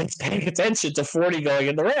everybody's paying attention to 40 going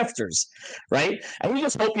in the rafters, right? And you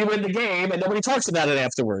just hope you win the game, and nobody talks about it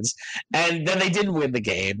afterwards. And then they didn't win the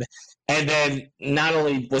game. And then not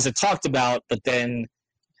only was it talked about, but then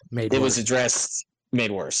it was addressed,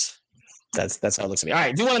 made worse. That's how it looks to me. All right,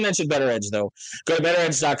 I do want to mention Better Edge, though. Go to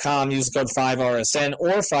betteredge.com, use the code 5RSN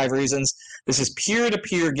or 5 Reasons. This is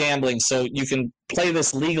peer-to-peer gambling, so you can play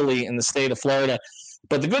this legally in the state of Florida.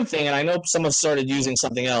 But the good thing, and I know some have started using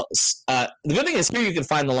something else, the good thing is here you can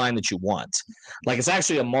find the line that you want. Like, it's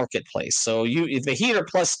actually a marketplace. So if the Heat are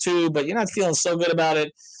 +2, but you're not feeling so good about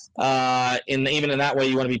it, even in that way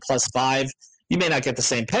you want to be +5, you may not get the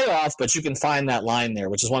same payoff, but you can find that line there,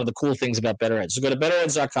 which is one of the cool things about Better Edge. So go to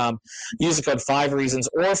betteredge.com, use the code 5 Reasons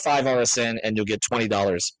or 5RSN, and you'll get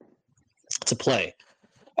 $20 to play.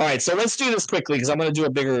 All right, so let's do this quickly because I'm going to do a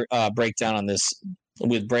bigger breakdown on this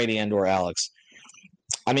with Brady and or Alex.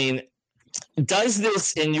 I mean, does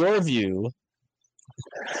this, in your view,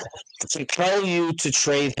 compel you to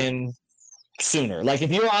trade him sooner? Like,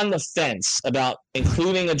 if you're on the fence about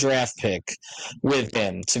including a draft pick with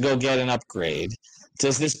him to go get an upgrade,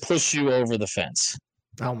 does this push you over the fence?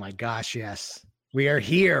 Oh, my gosh, yes. We are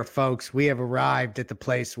here, folks. We have arrived at the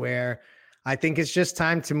place where I think it's just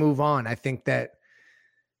time to move on. I think that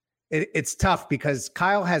it's tough because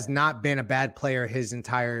Kyle has not been a bad player his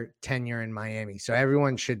entire tenure in Miami. So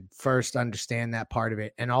everyone should first understand that part of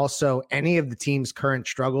it. And also, any of the team's current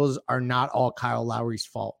struggles are not all Kyle Lowry's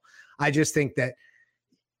fault. I just think that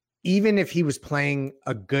even if he was playing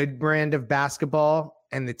a good brand of basketball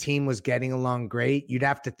and the team was getting along great, you'd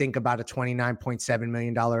have to think about a $29.7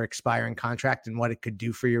 million expiring contract and what it could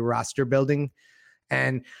do for your roster building.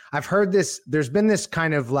 And I've heard this, there's been this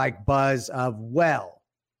kind of like buzz of, well,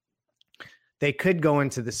 they could go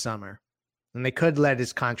into the summer and they could let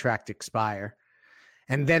his contract expire.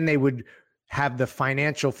 And then they would have the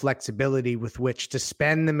financial flexibility with which to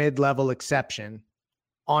spend the mid-level exception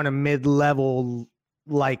on a mid-level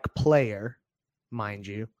like player, mind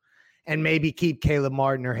you, and maybe keep Caleb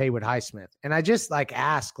Martin or Haywood Highsmith. And I just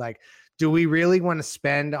ask, do we really want to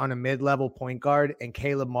spend on a mid-level point guard and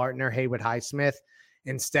Caleb Martin or Haywood Highsmith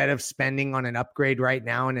instead of spending on an upgrade right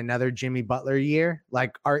now in another Jimmy Butler year?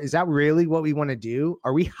 Is that really what we want to do?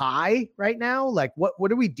 Are we high right now?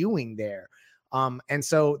 What are we doing there? And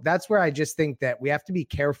so that's where I just think that we have to be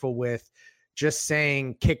careful with just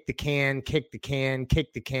saying kick the can,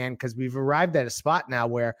 because we've arrived at a spot now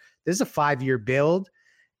where this is a 5-year build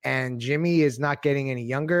and Jimmy is not getting any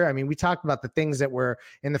younger. I mean, we talked about the things that were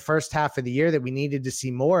in the first half of the year that we needed to see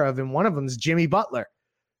more of, and one of them is Jimmy Butler.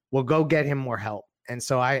 We'll go get him more help. And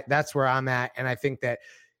so that's where I'm at. And I think that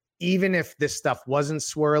even if this stuff wasn't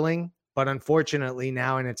swirling, but unfortunately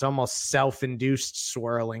now, and it's almost self-induced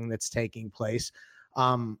swirling that's taking place,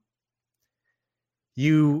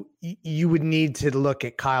 you would need to look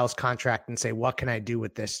at Kyle's contract and say, what can I do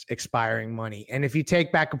with this expiring money? And if you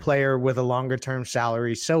take back a player with a longer term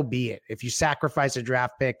salary, so be it. If you sacrifice a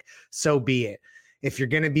draft pick, so be it. If you're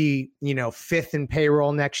going to be, 5th in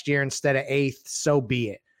payroll next year instead of 8th, so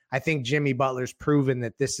be it. I think Jimmy Butler's proven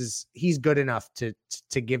that he's good enough to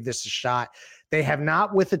give this a shot. They have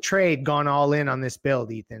not, with a trade, gone all in on this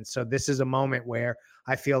build, Ethan. So this is a moment where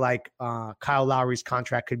I feel like Kyle Lowry's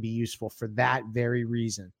contract could be useful for that very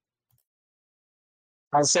reason.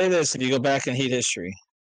 I'll say this, if you go back in Heat history,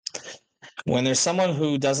 when there's someone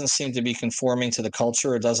who doesn't seem to be conforming to the culture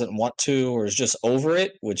or doesn't want to or is just over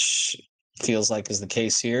it, which feels like is the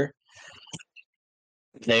case here,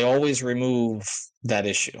 they always remove that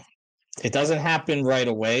issue. It doesn't happen right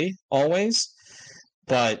away, always,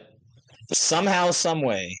 but somehow, some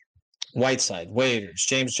way, Whiteside, Waiters,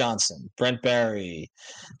 James Johnson, Brent Barry,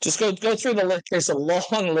 just go through the list. There's a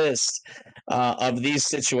long list of these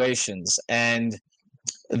situations, and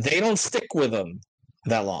they don't stick with them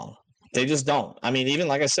that long. They just don't. I mean, even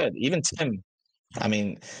like I said, even Tim. I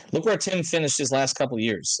mean, look where Tim finished his last couple of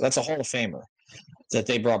years. That's a Hall of Famer that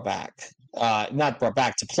they brought back. not brought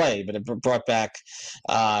back to play, but it brought back,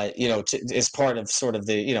 as part of sort of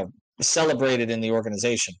the, celebrated in the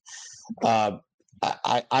organization.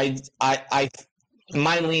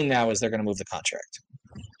 My lean now is they're going to move the contract.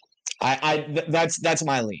 That's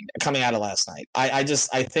my lean coming out of last night. I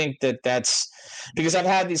think that's because I've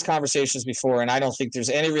had these conversations before, and I don't think there's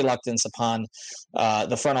any reluctance upon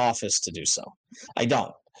the front office to do so. I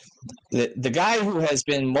don't. The guy who has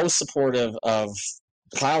been most supportive of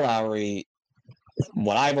Kyle Lowry,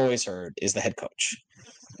 what I've always heard, is the head coach.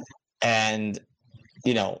 And,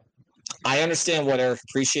 I understand what Eric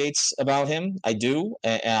appreciates about him. I do.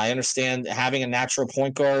 And I understand having a natural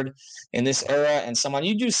point guard in this era and someone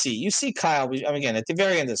you see Kyle, again, at the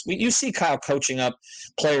very end of this, you see Kyle coaching up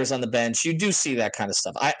players on the bench. You do see that kind of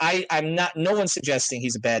stuff. I'm not, no one's suggesting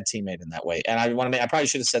he's a bad teammate in that way. And I probably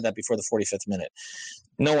should have said that before the 45th minute.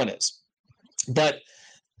 No one is. But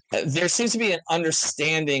there seems to be an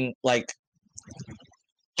understanding, I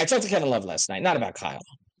talked to Kevin Love last night, not about Kyle.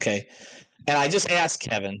 Okay. And I just asked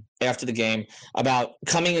Kevin after the game about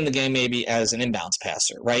coming in the game maybe as an inbounds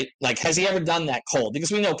passer, right? Has he ever done that cold?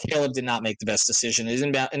 Because we know Caleb did not make the best decision. He's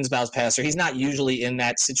an inbounds passer. He's not usually in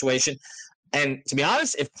that situation. And to be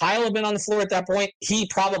honest, if Kyle had been on the floor at that point, he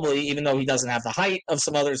probably, even though he doesn't have the height of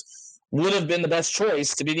some others, would have been the best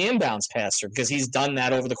choice to be the inbounds passer because he's done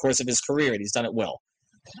that over the course of his career and he's done it well.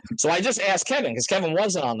 So I just asked Kevin because Kevin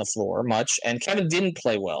wasn't on the floor much, and Kevin didn't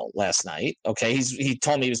play well last night. Okay, he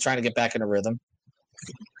told me he was trying to get back in a rhythm.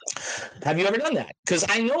 Have you ever done that? Because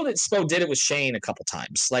I know that Spo did it with Shane a couple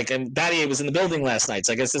times. And Battier was in the building last night,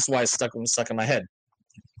 so I guess this is why it's stuck in my head.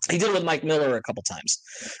 He did it with Mike Miller a couple times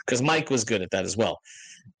because Mike was good at that as well.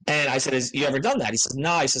 And I said, "Has you ever done that?" He said,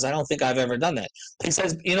 "No." He says, "I don't think I've ever done that." He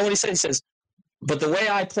says, "You know what he said?" He says, "But the way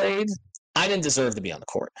I played, I didn't deserve to be on the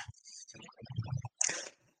court."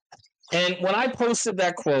 And when I posted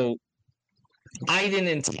that quote, I didn't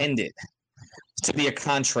intend it to be a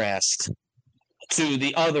contrast to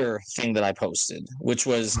the other thing that I posted, which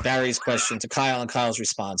was Barry's question to Kyle and Kyle's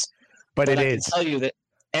response. But I can tell you that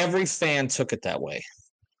every fan took it that way.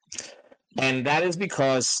 And that is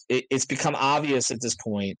because it's become obvious at this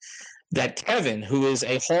point that Kevin, who is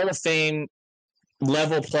a Hall of Fame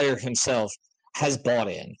level player himself, has bought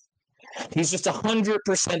in. He's just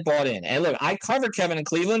 100% bought in. And look, I covered Kevin in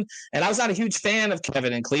Cleveland, and I was not a huge fan of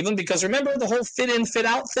Kevin in Cleveland because remember the whole fit in, fit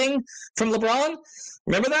out thing from LeBron?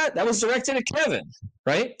 Remember that? That was directed at Kevin,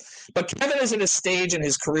 right? But Kevin is at a stage in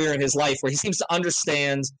his career and his life where he seems to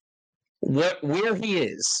understand where he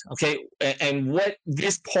is, okay, and what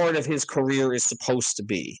this part of his career is supposed to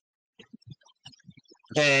be.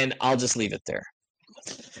 And I'll just leave it there.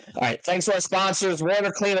 All right, thanks to our sponsors,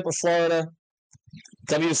 Water Cleanup of Florida,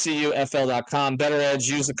 WCUFL.com, Better Edge,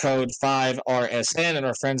 use the code 5RSN, and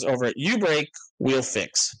our friends over at U-Break, Wheel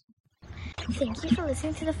Fix. Thank you for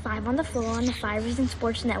listening to the 5 on the Floor on the 5 Reasons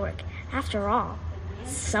Sports Network. After all,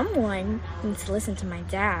 someone needs to listen to my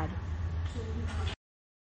dad.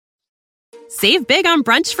 Save big on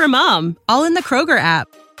brunch for mom, all in the Kroger app.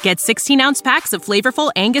 Get 16-ounce packs of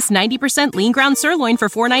flavorful Angus 90% lean ground sirloin for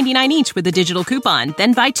 $4.99 each with a digital coupon.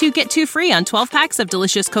 Then buy 2, get 2 free on 12 packs of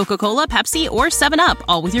delicious Coca-Cola, Pepsi, or 7-Up,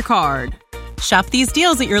 all with your card. Shop these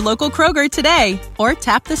deals at your local Kroger today, or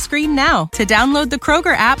tap the screen now to download the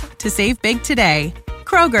Kroger app to save big today.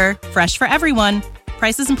 Kroger, fresh for everyone.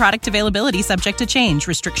 Prices and product availability subject to change.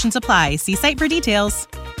 Restrictions apply. See site for details.